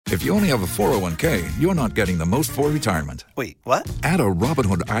If you only have a 401k, you're not getting the most for retirement. Wait, what? Add a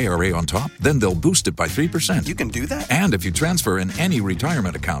Robinhood IRA on top, then they'll boost it by 3%. You can do that? And if you transfer in any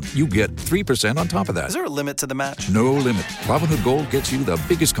retirement account, you get 3% on top of that. Is there a limit to the match? No limit. Robinhood Gold gets you the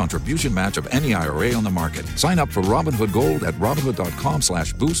biggest contribution match of any IRA on the market. Sign up for Robinhood Gold at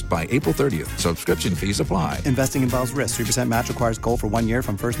Robinhood.com/boost by April 30th. Subscription fees apply. Investing involves risk. 3% match requires gold for 1 year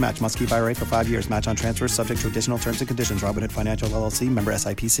from first match. Must keep IRA for 5 years. Match on transfers subject to additional terms and conditions. Robinhood Financial LLC, member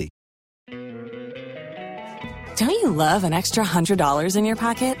SIPC. Don't you love an extra $100 in your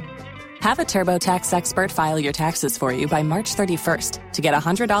pocket? Have a TurboTax expert file your taxes for you by March 31st to get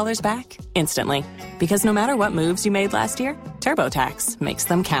 $100 back instantly. Because no matter what moves you made last year, TurboTax makes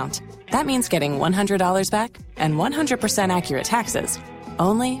them count. That means getting $100 back and 100% accurate taxes,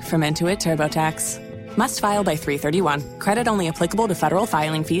 only from Intuit TurboTax. Must file by 3/31. Credit only applicable to federal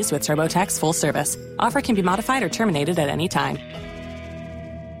filing fees with TurboTax full service. Offer can be modified or terminated at any time.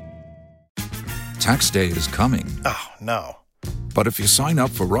 Tax day is coming. Oh, no. But if you sign up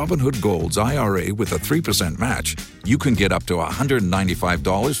for Robinhood Gold's IRA with a 3% match, you can get up to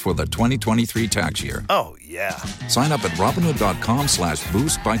 $195 for the 2023 tax year. Oh, yeah. Sign up at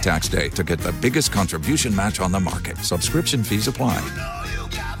Robinhood.com/boost by tax day to get the biggest contribution match on the market. Subscription fees apply.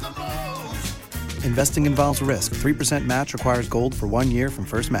 Investing involves risk. 3% match requires gold for 1 year from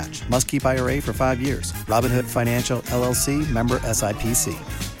first match. Must keep IRA for 5 years. Robinhood Financial LLC, member SIPC.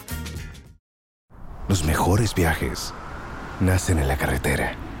 Los mejores viajes nacen en la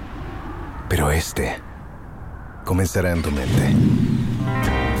carretera, pero este comenzará en tu mente.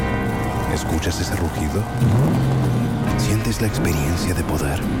 ¿Escuchas ese rugido? ¿Sientes la experiencia de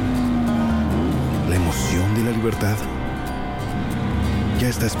poder? ¿La emoción de la libertad? Ya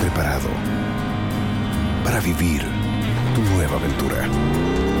estás preparado para vivir tu nueva aventura.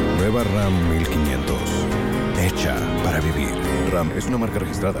 Nueva Ram 1500, hecha para vivir. Ram es una marca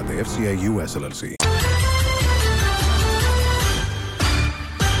registrada de FCA US LLC.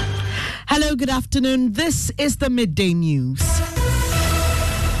 Hello, good afternoon. This is the Midday News.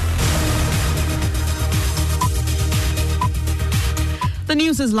 The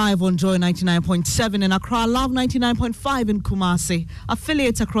news is live on Joy 99.7 in Accra, Love 99.5 in Kumasi.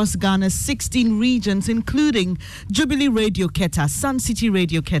 Affiliates across Ghana's 16 regions, including Jubilee Radio Keta, Sun City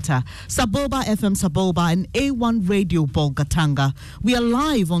Radio Keta, Saboba FM Saboba, and A1 Radio Bolgatanga. We are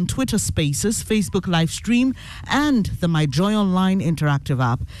live on Twitter Spaces, Facebook live stream, and the My Joy Online interactive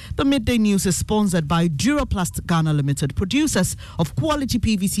app. The Midday News is sponsored by Duraplast Ghana Limited, producers of quality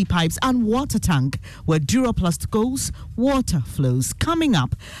PVC pipes and water tank. Where Duraplast goes, water flows. Coming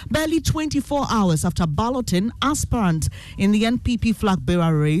up, barely 24 hours after balloting, aspirant in the NPP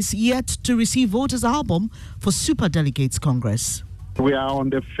Flagbearer race yet to receive voters' album for Super Delegates Congress. We are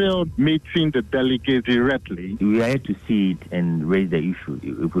on the field meeting the delegates directly. We are here to see it and raise the issue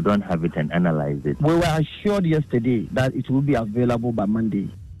if we don't have it and analyze it. We were assured yesterday that it will be available by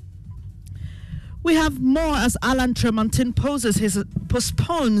Monday. We have more as Alan Tremontin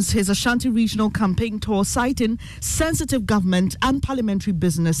postpones his Ashanti regional campaign tour, citing sensitive government and parliamentary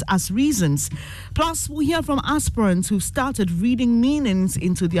business as reasons. Plus, we hear from aspirants who started reading meanings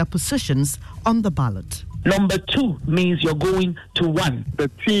into their positions on the ballot. Number 2 means you're going to 1.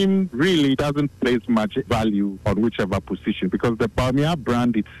 The team really doesn't place much value on whichever position because the Bamia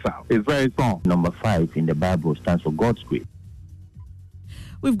brand itself is very strong. Number 5 in the Bible stands for God's grace.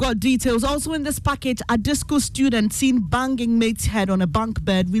 We've got details. Also in this package, a disco student seen banging mate's head on a bunk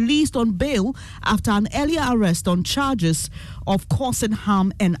bed, released on bail after an earlier arrest on charges of causing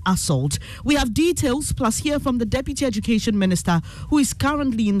harm and assault. We have details, plus hear from the Deputy Education Minister, who is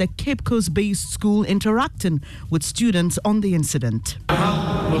currently in the Cape Coast-based school interacting with students on the incident. I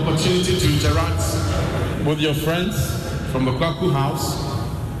have the opportunity to interact with your friends from the Kwaku House,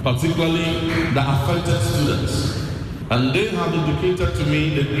 particularly the affected students. And they have indicated to me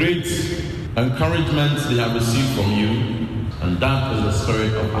the great encouragement they have received from you, and that is the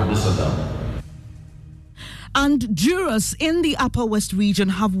spirit of Addis Ababa. And jurors in the Upper West region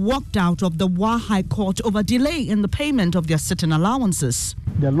have walked out of the Wa High Court over delay in the payment of their sitting allowances.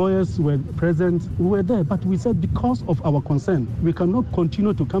 The lawyers were present, we were there, but we said because of our concern, we cannot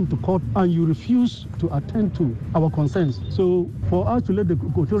continue to come to court and you refuse to attend to our concerns. So for us to let the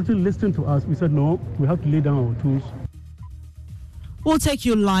authority listen to us, we said no, we have to lay down our tools. We'll take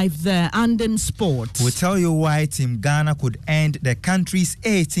you live there. And in sports, we'll tell you why Team Ghana could end the country's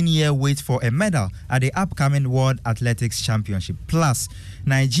 18-year wait for a medal at the upcoming World Athletics Championship. Plus,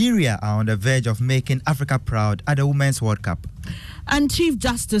 Nigeria are on the verge of making Africa proud at the Women's World Cup. And Chief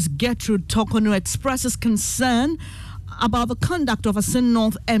Justice Gertrude Tokono expresses concern about the conduct of a Sin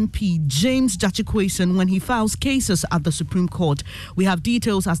North MP, James Jachikwason, when he files cases at the Supreme Court. We have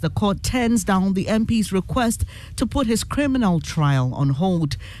details as the court turns down the MP's request to put his criminal trial on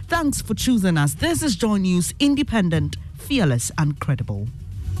hold. Thanks for choosing us. This is Joy News, independent, fearless and credible.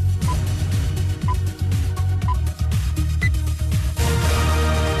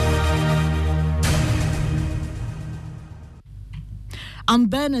 I'm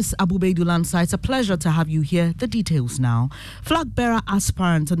Bernice Abubeidulansa. It's a pleasure to have you here. The details now. Flagbearer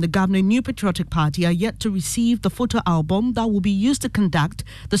aspirants and the governing New Patriotic Party are yet to receive the photo album that will be used to conduct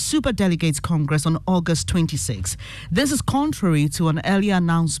the Super Delegates Congress on August 26. This is contrary to an earlier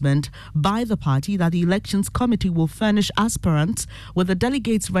announcement by the party that the Elections Committee will furnish aspirants with the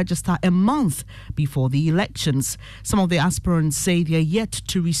delegates register a month before the elections. Some of the aspirants say they are yet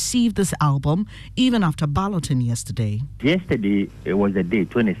to receive this album even after balloting yesterday. Yesterday, it was the day,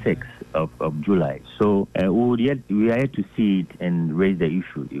 26th of July. So we are yet to see it and raise the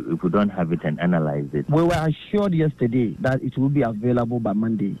issue if we don't have it and analyze it. We were assured yesterday that it will be available by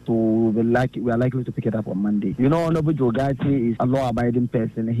Monday. So we are likely to pick it up on Monday. You know, Honorable Jogati is a law-abiding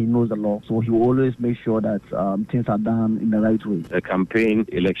person. He knows the law. So he will always make sure that things are done in the right way. The campaign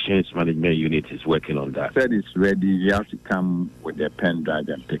elections management unit is working on that. Said it's ready. You have to come with a pen drive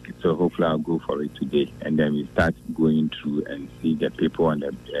and pick it. So hopefully I'll go for it today. And then we start going through and see the people on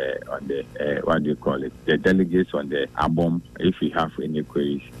the what do you call it? The delegates on the album. If we have any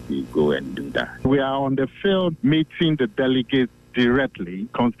queries, we go and do that. We are on the field meeting the delegates directly,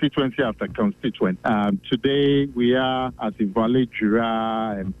 constituency after constituency. Today we are at Ivale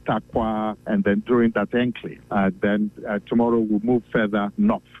Jura and Takwa, and then during that enclave. Then tomorrow we'll move further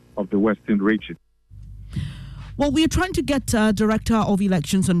north of the Western region. Well, we're trying to get Director of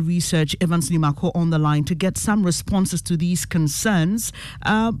Elections and Research, Evans Limako, on the line to get some responses to these concerns.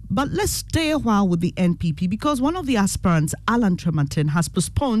 But let's stay a while with the NPP because one of the aspirants, Alan Tremartin, has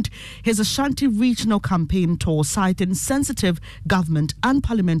postponed his Ashanti regional campaign tour, citing sensitive government and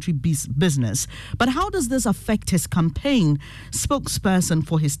parliamentary business. But how does this affect his campaign? Spokesperson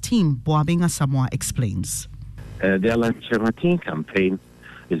for his team, Boabing Asamoah, explains. The Alan Tremartin campaign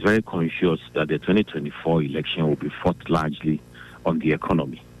is very conscious that the 2024 election will be fought largely on the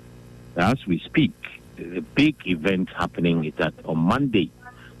economy. As we speak, the big event happening is that on Monday,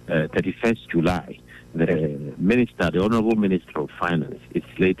 31st July, the Honorable Minister of Finance is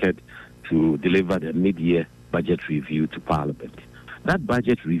slated to deliver the mid-year budget review to Parliament. That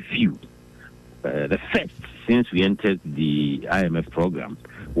budget review, the first since we entered the IMF program,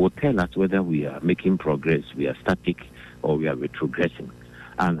 will tell us whether we are making progress, we are static, or we are retrogressing.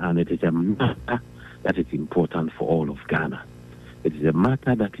 And it is a matter that is important for all of Ghana. It is a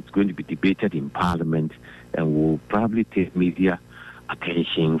matter that is going to be debated in Parliament and will probably take media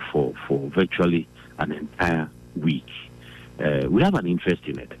attention for virtually an entire week. We have an interest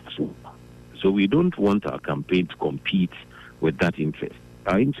in it as well. So we don't want our campaign to compete with that interest.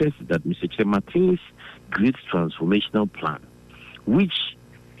 Our interest is that Mr. Tremartin's great transformational plan, which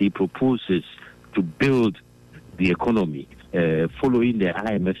he proposes to build the economy following the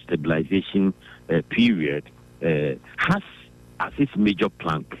IMF stabilization period, has as its major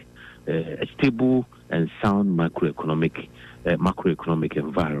plank a stable and sound macroeconomic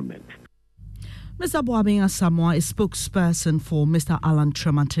environment. Mr. Boabing Asamoah is spokesperson for Mr. Alan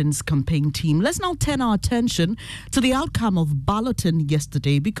Tremartin's campaign team. Let's now turn our attention to the outcome of balloting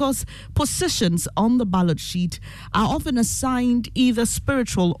yesterday because positions on the ballot sheet are often assigned either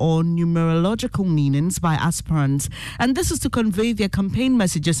spiritual or numerological meanings by aspirants. And this is to convey their campaign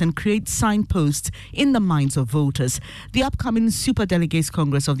messages and create signposts in the minds of voters. The upcoming Super Delegates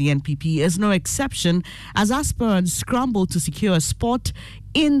Congress of the NPP is no exception as aspirants scramble to secure a spot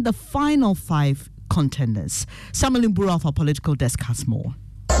in the final 5 contenders. Samuel Mbura of our political desk has more.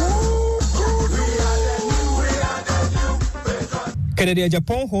 Kennedy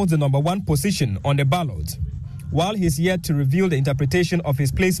Japan holds the number 1 position on the ballot. While he's yet to reveal the interpretation of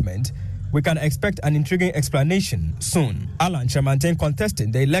his placement, we can expect an intriguing explanation soon. Alan Tremartin,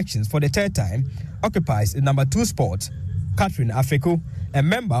 contesting the elections for the 3rd time, occupies the number 2 spot. Catherine Afriku, a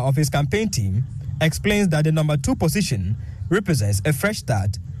member of his campaign team, explains that the number 2 position represents a fresh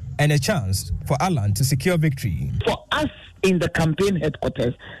start and a chance for Alan to secure victory. For us in the campaign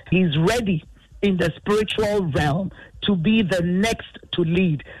headquarters, he's ready in the spiritual realm to be the next to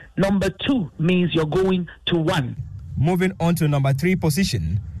lead. Number 2 means you're going to 1. Moving on to number 3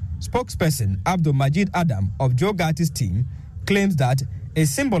 position, spokesperson Abdul Majid Adam of Joe Gatti's team claims that it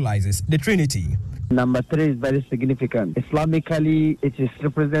symbolizes the Trinity. Number 3 is very significant. Islamically, it is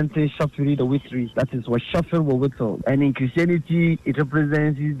representing Shafiri the Witri. That is what Shafir will whistle. And in Christianity, it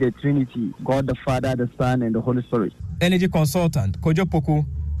represents the Trinity, God the Father, the Son, and the Holy Spirit. Energy consultant Kojo Poku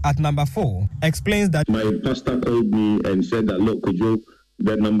at number 4 explains that my pastor called me and said that, look, Kojo,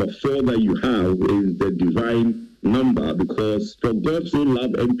 the number 4 that you have is the divine number, because for God so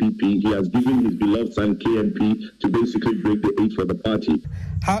loved NPP, he has given his beloved son KMP to basically break the 8 for the party.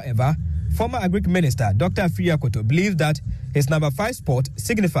 However, former Agric Minister Dr. Afriakoto believes that his number 5 spot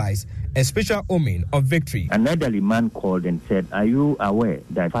signifies a special omen of victory. An elderly man called and said, are you aware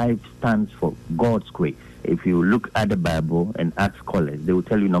that 5 stands for God's grace? If you look at the Bible and ask scholars, they will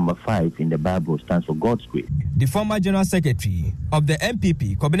tell you number 5 in the Bible stands for God's grace. The former General Secretary of the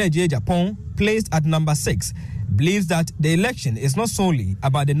NPP, Kobene J. Japon, placed at number 6, believes that the election is not solely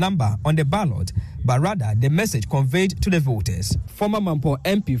about the number on the ballot, but rather the message conveyed to the voters. Former Mampo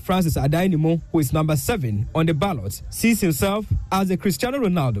MP Francis Adainimo, who is number 7 on the ballot, sees himself as a Cristiano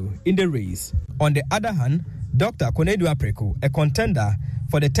Ronaldo in the race. On the other hand, Dr. Konedu Apreko, a contender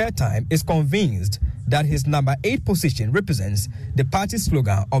for the 3rd time, is convinced that his number 8 position represents the party's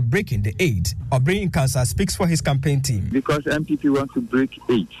slogan of breaking the 8. Obrin Kansa speaks for his campaign team. Because MPP wants to break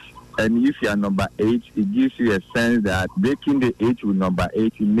 8. And if you are number 8, it gives you a sense that breaking the 8 with number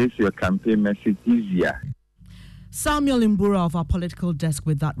 8, it makes your campaign message easier. Samuel Imbura of our political desk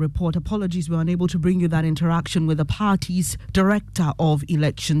with that report. Apologies, we were unable to bring you that interaction with the party's Director of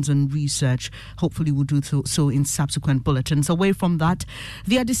Elections and Research. Hopefully we'll do so in subsequent bulletins. Away from that,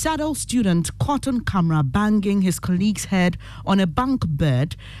 the Adisado student caught on camera banging his colleague's head on a bunk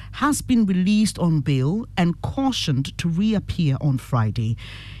bed has been released on bail and cautioned to reappear on Friday.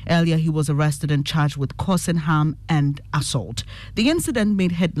 Earlier, he was arrested and charged with causing harm and assault. The incident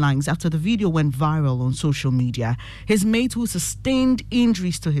made headlines after the video went viral on social media. His mate, who sustained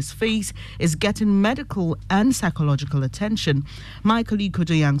injuries to his face, is getting medical and psychological attention. My colleague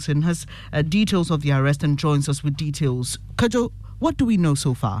Kojo Yangson has details of the arrest and joins us with details. Kojo, what do we know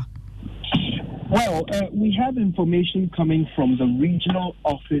so far? Well, we have information coming from the regional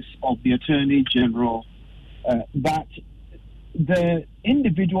office of the Attorney General that the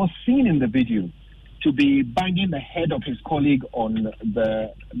individual seen in the video to be banging the head of his colleague on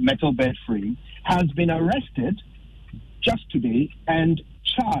the metal bed frame has been arrested just today and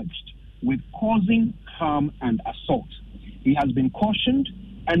charged with causing harm and assault. He has been cautioned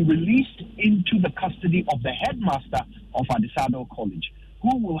and released into the custody of the headmaster of Adisado College,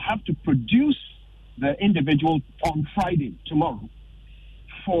 who will have to produce the individual on Friday, tomorrow,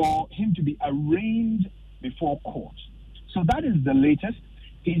 for him to be arraigned before court. So that is the latest.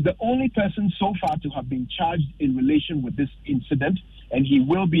 He's the only person so far to have been charged in relation with this incident, and he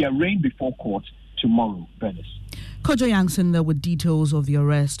will be arraigned before court tomorrow, Venice. Kojo Yangson there with details of the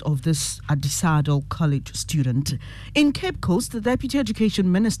arrest of this Adisado College student. In Cape Coast, the Deputy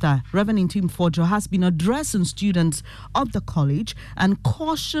Education Minister, Reverend Tim Forjo, has been addressing students of the college and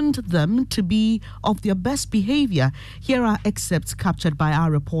cautioned them to be of their best behavior. Here are excerpts captured by our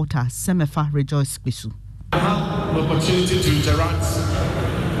reporter, Semefa Rejoice Bisu. I had the opportunity to interact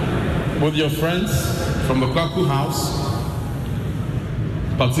with your friends from the Kwaku House,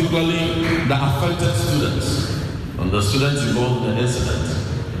 particularly the affected students and the students involved in the incident.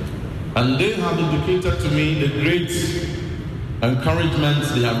 And they have indicated to me the great encouragement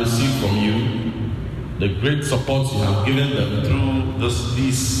they have received from you, the great support you have given them through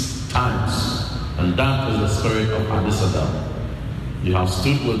these times. And that is the spirit of Adisada. You have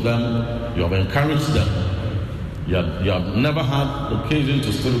stood with them, you have encouraged them. You have never had occasion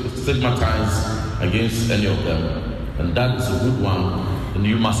to stigmatize against any of them. And that is a good one, and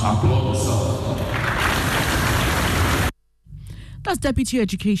you must applaud yourself. That's Deputy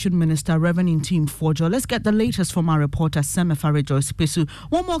Education Minister Reverend Tim Forjo. Let's get the latest from our reporter, Semefa Rejoice Pesu.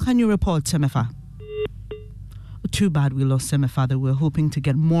 What more can you report, Semefa? Too bad we lost Semefa. We're hoping to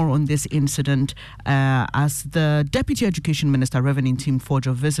get more on this incident as the Deputy Education Minister, Reverend Tim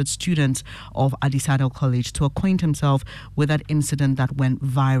Forjo, visits students of Adisado College to acquaint himself with that incident that went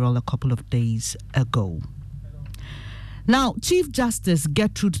viral a couple of days ago. Now, Chief Justice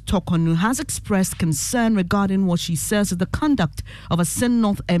Gertrude Tokonu has expressed concern regarding what she says is the conduct of a Sen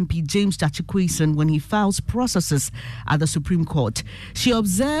North MP, James Dachikweson, when he files processes at the Supreme Court. She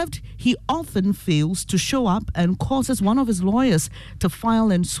observed he often fails to show up and causes one of his lawyers to file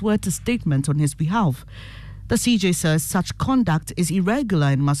and swear to statement on his behalf. The CJ says such conduct is irregular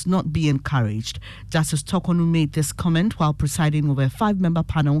and must not be encouraged. Justice Tokonu made this comment while presiding over a 5-member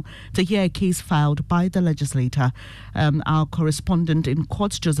panel to hear a case filed by the legislator. Our correspondent in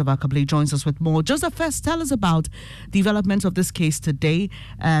court, Joseph Akable, joins us with more. Joseph, first tell us about developments of this case today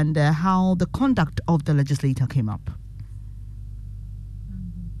and how the conduct of the legislator came up.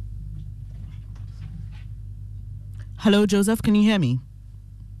 Hello, Joseph, can you hear me?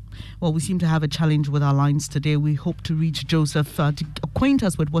 Well, we seem to have a challenge with our lines today. We hope to reach Joseph to acquaint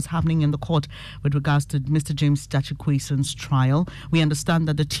us with what's happening in the court with regards to Mr. James Dachikweson's trial. We understand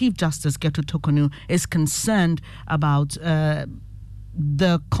that the Chief Justice, Getu Tokonu, is concerned about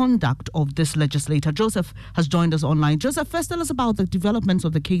the conduct of this legislator. Joseph has joined us online. Joseph, first tell us about the developments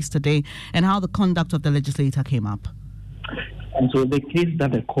of the case today and how the conduct of the legislator came up. And so the case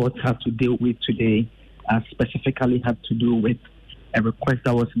that the court had to deal with today specifically had to do with a request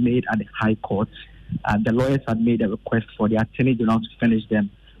that was made at the High Court. The lawyers had made a request for the Attorney General to furnish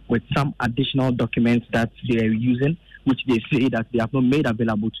them with some additional documents that they are using, which they say that they have not made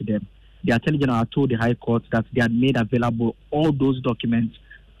available to them. The Attorney General told the High Court that they had made available all those documents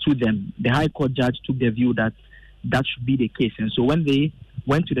to them. The High Court judge took the view that that should be the case. And so when they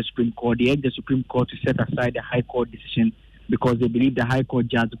went to the Supreme Court, they urged the Supreme Court to set aside the High Court decision because they believe the High Court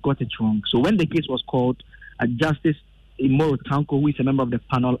judge got it wrong. So when the case was called, Justice Imoro Tanko, who is a member of the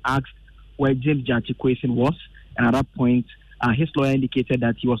panel, asked where James Dachikwesson was. And at that point, his lawyer indicated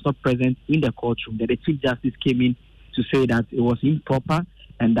that he was not present in the courtroom, that the Chief Justice came in to say that it was improper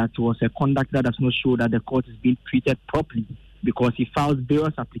and that was a conduct that does not show that the court is being treated properly because he files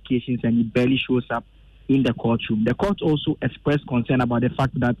various applications and he barely shows up in the courtroom. The court also expressed concern about the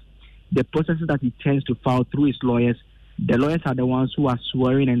fact that the processes that he tends to file through his lawyers, the lawyers are the ones who are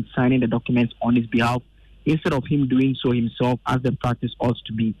swearing and signing the documents on his behalf instead of him doing so himself as the practice ought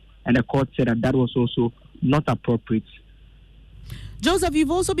to be. And the court said that that was also not appropriate. Joseph, you've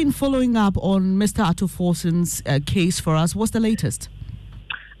also been following up on Mr. Atufoson's case for us. What's the latest?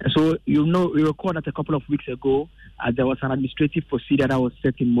 So, you recall that a couple of weeks ago, there was an administrative procedure that was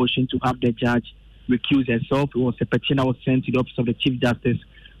set in motion to have the judge recuse herself. It was a petition that was sent to the Office of the Chief Justice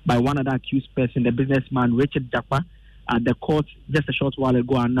by one other accused person, the businessman Richard Dakwa. The court, just a short while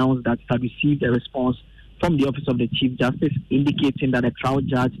ago, announced that it had received a response from the Office of the Chief Justice indicating that the trial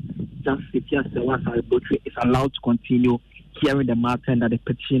judge, Justice is allowed to continue hearing the matter and that the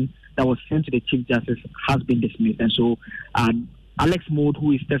petition that was sent to the Chief Justice has been dismissed. And so, Alex Mood,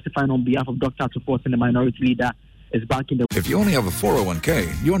 who is testifying on behalf of Dr. Atufoson, the minority leader, is back in the... If you only have a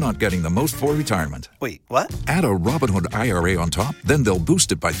 401k, you're not getting the most for retirement. Wait, what? Add a Robinhood IRA on top, then they'll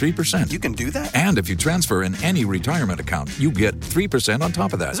boost it by 3%. You can do that? And if you transfer in any retirement account, you get 3% on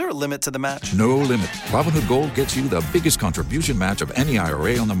top of that. Is there a limit to the match? No limit. Robinhood Gold gets you the biggest contribution match of any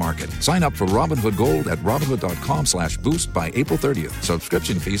IRA on the market. Sign up for Robinhood Gold at Robinhood.com/boost by April 30th.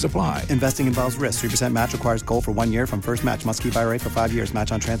 Subscription fees apply. Investing involves risk. 3% match requires gold for 1 year from first match. Must keep IRA for 5 years.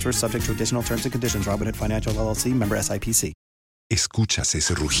 Match on transfers subject to additional terms and conditions. Robinhood Financial LLC, member SIPC. ¿Escuchas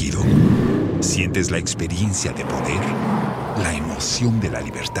ese rugido? ¿Sientes la experiencia de poder? ¿La emoción de la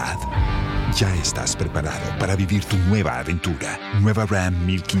libertad? Ya estás preparado para vivir tu nueva aventura. Nueva Ram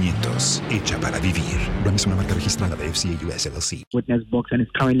 1500, hecha para vivir. Ram es una marca registrada de FCA US LLC. Witness box and is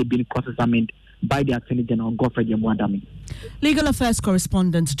currently being cross-examined by the Attorney General, Godfrey Yemwadami. Legal Affairs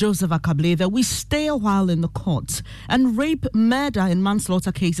correspondent Joseph Akableda, we stay a while in the courts, and rape, murder and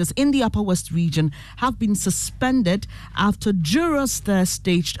manslaughter cases in the Upper West region have been suspended after jurors there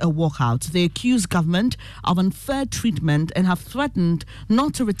staged a walkout. They accuse government of unfair treatment and have threatened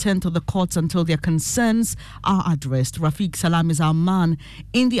not to return to the courts until their concerns are addressed. Rafiq Salam is our man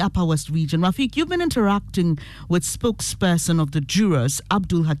in the Upper West region. Rafiq, you've been interacting with spokesperson of the jurors,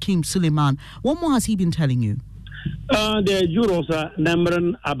 Abdul Hakim Suleiman. What more has he been telling you? The jurors are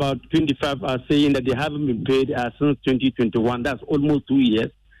numbering about 25 are saying that they haven't been paid since 2021. That's almost 2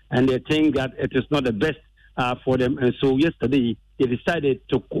 years. And they think that it is not the best for them. And so yesterday, they decided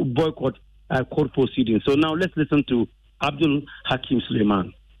to boycott court proceedings. So now let's listen to Abdul Hakim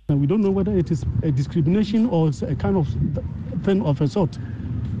Suleiman. We don't know whether it is a discrimination or a kind of thing of a sort.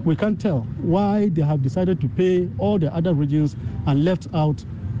 We can't tell why they have decided to pay all the other regions and left out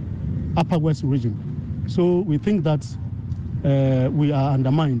Upper West region. So we think that we are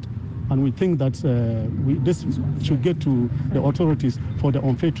undermined, and we think that this should get to the authorities for the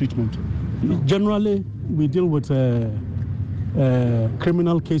unfair treatment. Generally, we deal with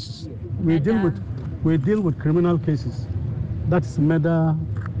criminal cases. We deal with criminal cases. That's murder,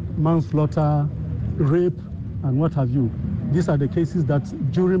 manslaughter, rape, and what have you. These are the cases that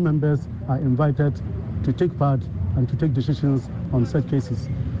jury members are invited to take part and to take decisions on such cases.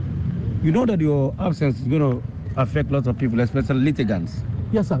 You know that your absence is going to affect lots of people, especially litigants.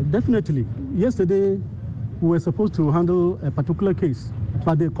 Yes, sir, definitely. Yesterday, we were supposed to handle a particular case,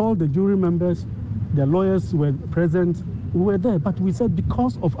 but they called the jury members, their lawyers were present, we were there, but we said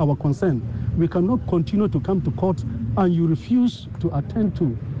because of our concern, we cannot continue to come to court and you refuse to attend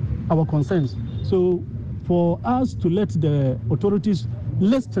to our concerns. So for us to let the authorities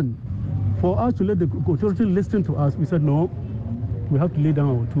listen, to us, we said no. we have to lay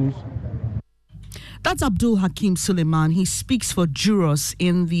down our tools. That's Abdul Hakim Suleiman. He speaks for jurors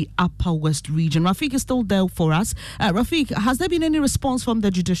in the Upper West region. Rafiq is still there for us. Rafiq, has there been any response from the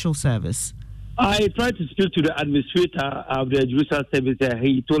Judicial Service? I tried to speak to the administrator of the Judicial Service.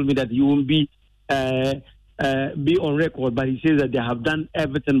 He told me that he won't be on record, but he says that they have done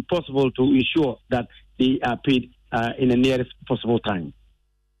everything possible to ensure that they are paid in the nearest possible time.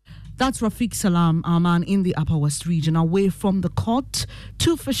 That's Rafiq Salam Aman in the Upper West region. Away from the court,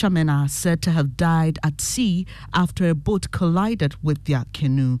 2 fishermen are said to have died at sea after a boat collided with their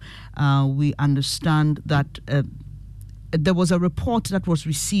canoe. We understand that there was a report that was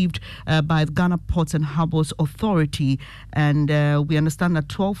received by the Ghana Ports and Harbours Authority, and we understand that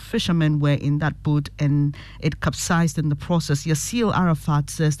 12 fishermen were in that boat and it capsized in the process. Yassil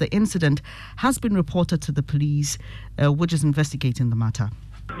Arafat says the incident has been reported to the police, which is investigating the matter.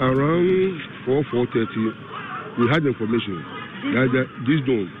 Around 4:30, we had information that this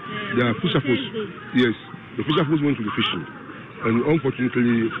dawn, the fisher force, yes, the fisher force went to the fishing, and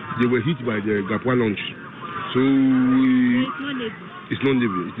unfortunately, they were hit by the Gapua launch. So it's not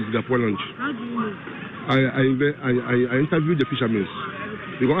Navy, it is Gapua launch. How do you know? I interviewed the fishermen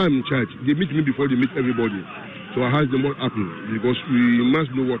because I'm in charge. They meet me before they meet everybody. So I asked them what happened because we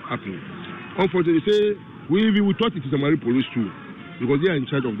must know what happened. Unfortunately, they say we thought it is a marine police too, because they are in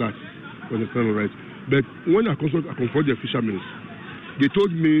charge of that. You understand, all right? But when I confronted the fishermen, they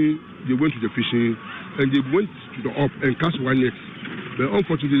told me they went to the fishing and they went to the up and cast one net. But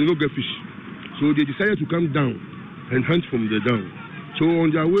unfortunately, they don't get fish. So they decided to come down and hunt from the down. So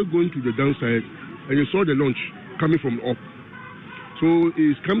on their way going to the downside, and they saw the launch coming from up. So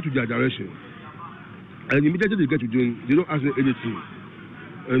it's come to their direction. And immediately they get to them, they don't ask them anything.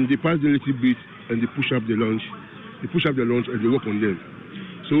 And they pass the little bit and they push up the launch. They push up the launch and they work on them.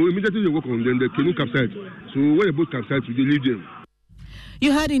 So immediately they work on them, the canoe capsized. So when the boat capsized, they leave them.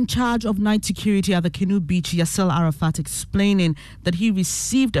 You heard in charge of night security at the Canoe Beach, Yassil Arafat, explaining that he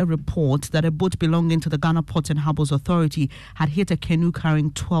received a report that a boat belonging to the Ghana Ports and Harbours Authority had hit a canoe carrying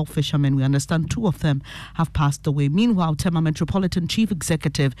 12 fishermen. We understand 2 of them have passed away. Meanwhile, Tema Metropolitan Chief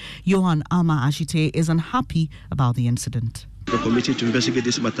Executive Johan Ama Ashite is unhappy about the incident. The committee to investigate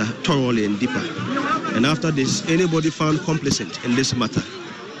this matter thoroughly and deeper. And after this, anybody found complicit in this matter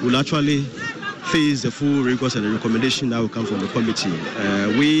will actually face the full rigors and the recommendation that will come from the committee.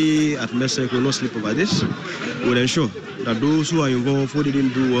 We at MESEC will not sleep over this. We will ensure that those who are involved, who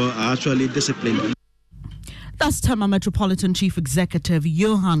didn't do well, are actually disciplined. That's Tema Metropolitan Chief Executive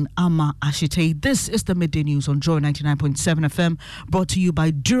Johan Ama Ashite. This is the Midday News on Joy 99.7 FM, brought to you by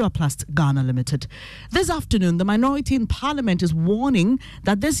Duraplast Ghana Limited. This afternoon, the minority in Parliament is warning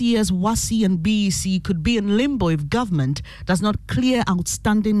that this year's WASI and BEC could be in limbo if government does not clear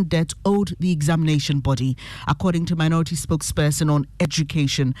outstanding debt owed the examination body. According to minority spokesperson on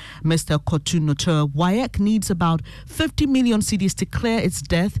education, Mr. Kotu Notor, WAEC needs about 50 million cedis to clear its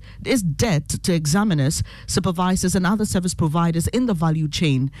debt to examiners, supervisors and other service providers in the value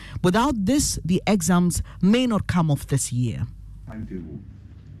chain. Without this, the exams may not come off this year.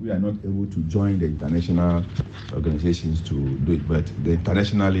 We are not able to join the international organizations to do it, but the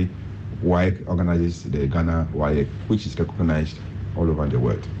internationally WAEC organizes the Ghana WAEC, which is recognized all over the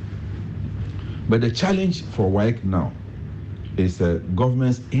world. But the challenge for WAEC now is the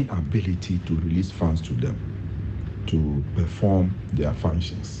government's inability to release funds to them to perform their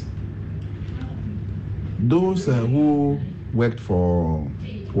functions. Those who worked for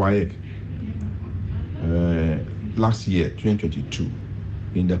WAEC last year, 2022,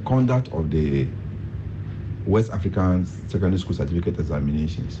 in the conduct of the West African Secondary School Certificate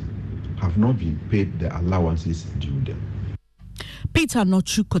examinations, have not been paid the allowances due them. Peter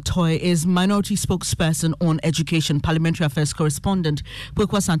Nochu Kotoy is minority spokesperson on education, parliamentary affairs correspondent.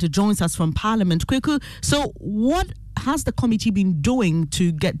 Kweku Asante joins us from Parliament. Kweku, so what has the committee been doing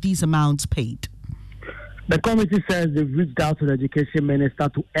to get these amounts paid? The committee says they've reached out to the education minister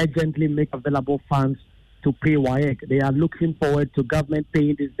to urgently make available funds to pay WAEC. They are looking forward to government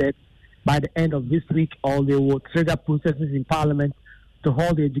paying this debt by the end of this week, or they will trigger processes in Parliament to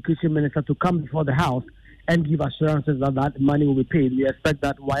hold the education minister to come before the House and give assurances that that money will be paid. We expect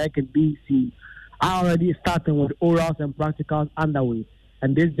that WAEC and BEC are already starting with orals and practicals underway,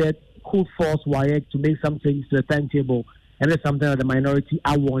 and this debt could force WAEC to make some changes to the timetable, and it's something that the minority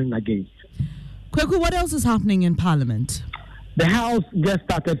are warning against. Kweku, what else is happening in Parliament? The House just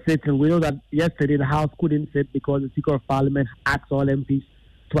started sitting. We know that yesterday the House couldn't sit because the Speaker of Parliament asked all MPs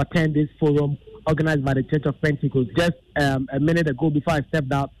to attend this forum organized by the Church of Pentecost. Just a minute ago, before I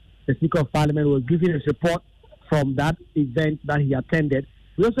stepped out, the Speaker of Parliament was giving a report from that event that he attended.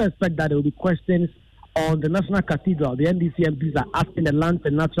 We also expect that there will be questions on the National Cathedral, the NDC MPs are asking the Lands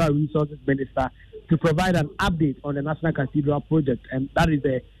and Natural Resources Minister to provide an update on the National Cathedral project, and that is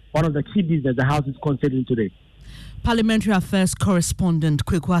one of the key business the House is considering today. Parliamentary Affairs correspondent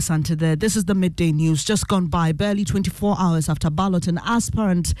Kweku Asante there. This is the midday news. Just gone by, barely 24 hours after ballot, and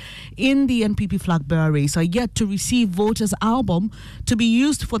aspirants in the NPP Flagbearer race are yet to receive voters' album to be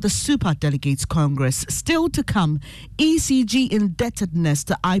used for the Super Delegates Congress. Still to come, ECG indebtedness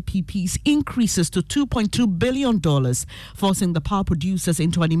to IPPs increases to $2.2 billion, forcing the power producers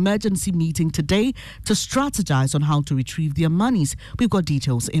into an emergency meeting today to strategize on how to retrieve their monies. We've got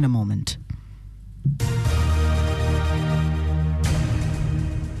details in a moment.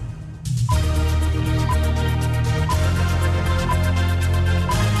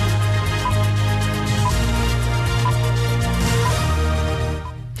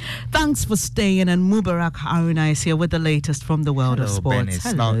 Thanks for staying, and Mubarak Haruna is here with the latest from the world of sports.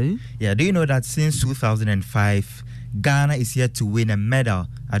 Hello. Now, do you know that since 2005, Ghana is yet to win a medal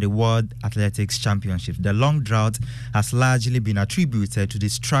at the World Athletics Championship? The long drought has largely been attributed to the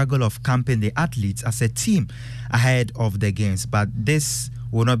struggle of camping the athletes as a team ahead of the games. But this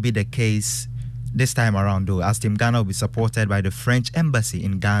will not be the case this time around, though, as Team Ghana will be supported by the French Embassy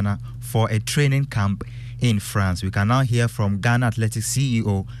in Ghana for a training camp in France. We can now hear from Ghana Athletics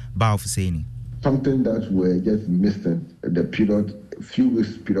CEO Bao Fuseni. Something that we're just missing, the few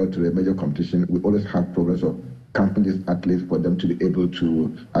weeks period to the major competition, we always have progress of camping these athletes for them to be able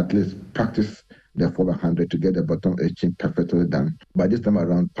to at least practice the 400 to get the bottom etching perfectly done. By this time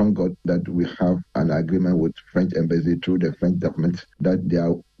around, thank God that we have an agreement with French Embassy through the French government that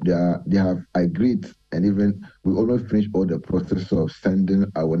they have agreed, and even we almost finished all the process of sending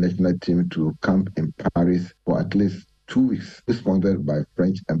our national team to camp in Paris for at least 2 weeks, sponsored by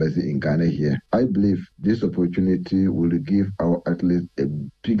French Embassy in Ghana here. I believe this opportunity will give our athletes a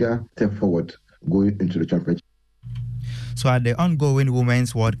bigger step forward going into the championship. So at the ongoing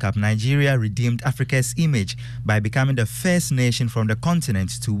Women's World Cup, Nigeria redeemed Africa's image by becoming the first nation from the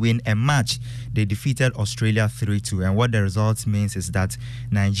continent to win a match. They defeated Australia 3-2, and what the result means is that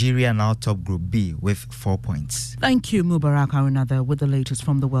Nigeria now top Group B with 4 points. Thank you, Mubarak Arunatha, with the latest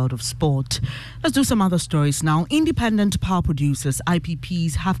from the world of sport. Let's do some other stories now. Independent power producers,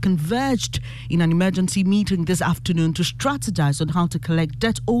 IPPs, have converged in an emergency meeting this afternoon to strategize on how to collect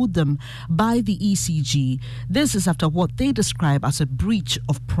debt owed them by the ECG. This is after what they describe as a breach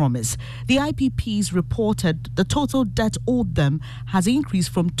of promise. The IPPs reported the total debt owed them has increased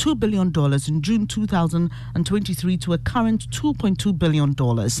from $2 billion in June 2023 to a current $2.2 billion.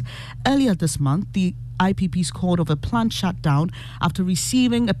 Earlier this month, the IPPs called off a planned shutdown after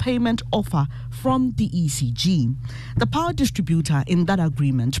receiving a payment offer from the ECG. The power distributor in that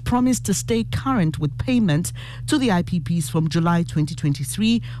agreement promised to stay current with payment to the IPPs from July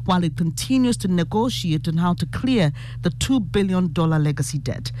 2023 while it continues to negotiate on how to clear the $2 billion legacy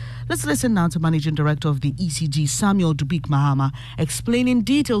debt. Let's listen now to Managing Director of the ECG, Samuel Dubik Mahama, explaining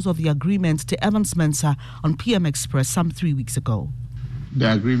details of the agreement to Evans Mensah on PM Express some 3 weeks ago.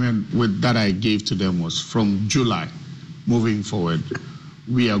 The agreement that I gave to them was from July moving forward,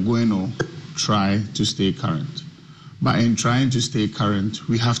 we are going to try to stay current. But in trying to stay current,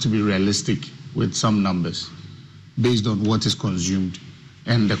 we have to be realistic with some numbers based on what is consumed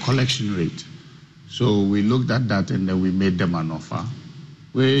and the collection rate. So we looked at that and then we made them an offer,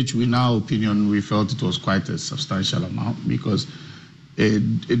 which in our opinion, we felt it was quite a substantial amount because it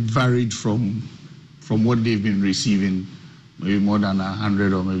varied from what they've been receiving, maybe more than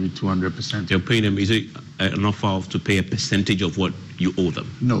 100 or maybe 200%. You're paying them, is it an offer to pay a percentage of what you owe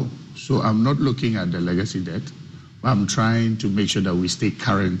them? No. So I'm not looking at the legacy debt. I'm trying to make sure that we stay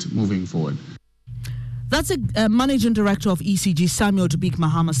current moving forward. That's a Managing Director of ECG, Samuel Dubik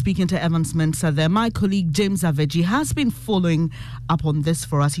Mahama, speaking to Evans Mensah there. My colleague James Aveji has been following up on this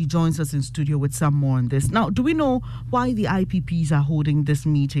for us. He joins us in studio with some more on this. Now, do we know why the IPPs are holding this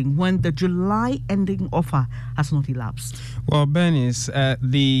meeting when the July ending offer has not elapsed? Well, Bernice,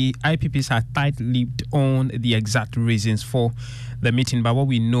 the IPPs are tight-lipped on the exact reasons for the meeting, but what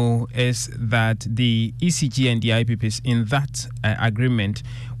we know is that the ECG and the IPPs in that agreement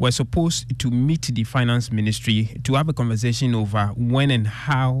were supposed to meet the finance ministry to have a conversation over when and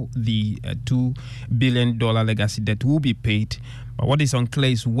how the $2 billion legacy debt will be paid. But what is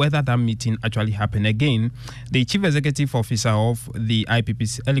unclear is whether that meeting actually happened. Again, the chief executive officer of the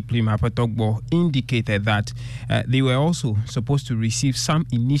IPPs, Elikplim Hapatogbo, indicated that they were also supposed to receive some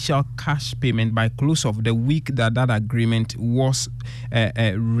initial cash payment by close of the week that agreement was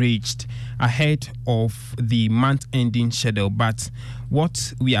reached ahead of the month-ending schedule. But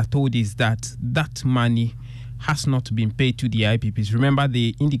what we are told is that money has not been paid to the IPPs. Remember,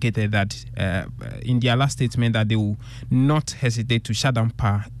 they indicated that in their last statement that they will not hesitate to shut down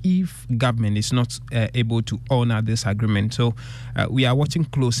power if government is not able to honor this agreement. So we are watching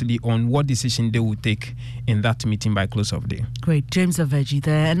closely on what decision they will take in that meeting by close of day. Great. James Aveji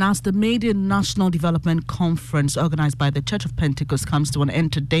there. And as the maiden National Development Conference organized by the Church of Pentecost comes to an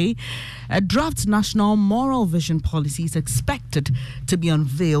end today, a draft national moral vision policy is expected to be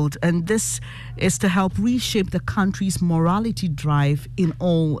unveiled, and this is to help reshape the country's morality drive in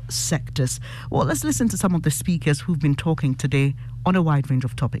all sectors. Well, let's listen to some of the speakers who've been talking today on a wide range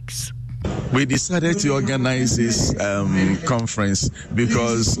of topics. We decided to organize this conference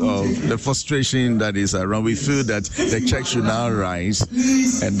because of the frustration that is around. We feel that the church should now rise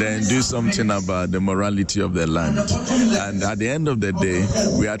and then do something about the morality of the land. And at the end of the day,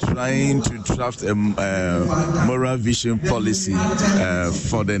 we are trying to draft a moral vision policy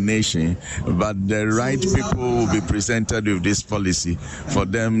for the nation. But the right people will be presented with this policy for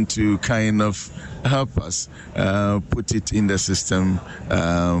them to kind of help us put it in the system,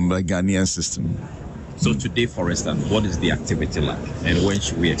 the Ghanaian system. So today, for instance, what is the activity like, and when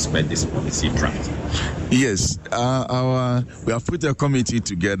should we expect this policy draft? Yes, we have put a committee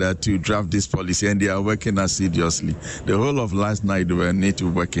together to draft this policy, and they are working assiduously. The whole of last night they were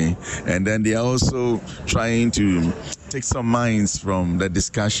native working, and then they are also trying to take some minds from the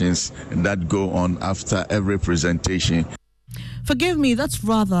discussions that go on after every presentation. Forgive me, that's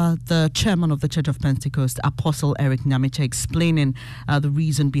rather the chairman of the Church of Pentecost, Apostle Eric Nyamiche, explaining the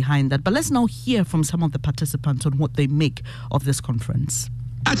reason behind that. But let's now hear from some of the participants on what they make of this conference.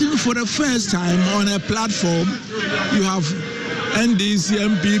 I think for the first time on a platform, you have NDC,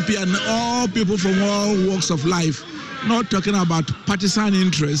 NPP, and all people from all walks of life, not talking about partisan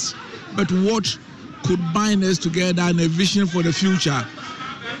interests, but what could bind us together and a vision for the future.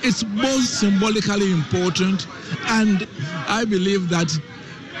 It's both symbolically important, and I believe that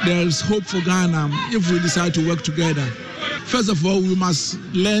there is hope for Ghana if we decide to work together. First of all, we must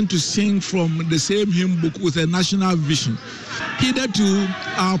learn to sing from the same hymn book with a national vision. Hitherto,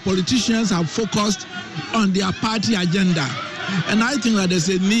 our politicians have focused on their party agenda, and I think that there's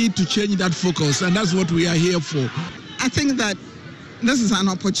a need to change that focus, and that's what we are here for. I think that this is an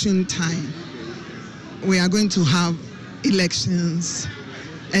opportune time. We are going to have elections,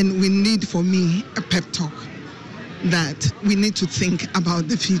 and we need, for me, a pep talk that we need to think about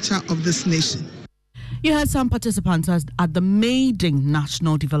the future of this nation. You had some participants at the maiden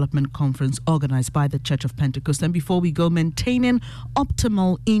National Development Conference organized by the Church of Pentecost. And before we go, maintaining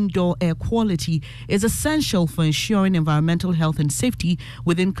optimal indoor air quality is essential for ensuring environmental health and safety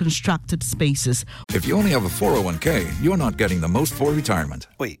within constructed spaces. If you only have a 401k, you're not getting the most for retirement.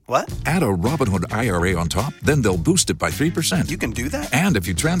 Wait, what? Add a Robinhood IRA on top, then they'll boost it by 3%. You can do that? And if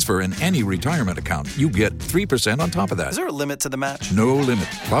you transfer in any retirement account, you get 3% on top of that. Is there a limit to the match? No limit.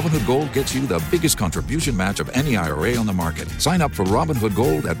 Robinhood Gold gets you the biggest contribution match of any IRA on the market. Sign up for Robinhood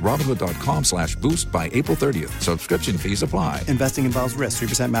Gold at Robinhood.com/boost by April 30th. Subscription fees apply. Investing involves risk.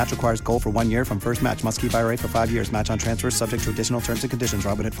 3% match requires gold for 1 year from first match. Must keep IRA for 5 years. Match on transfers subject to additional terms and conditions.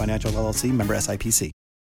 Robinhood Financial LLC, member SIPC.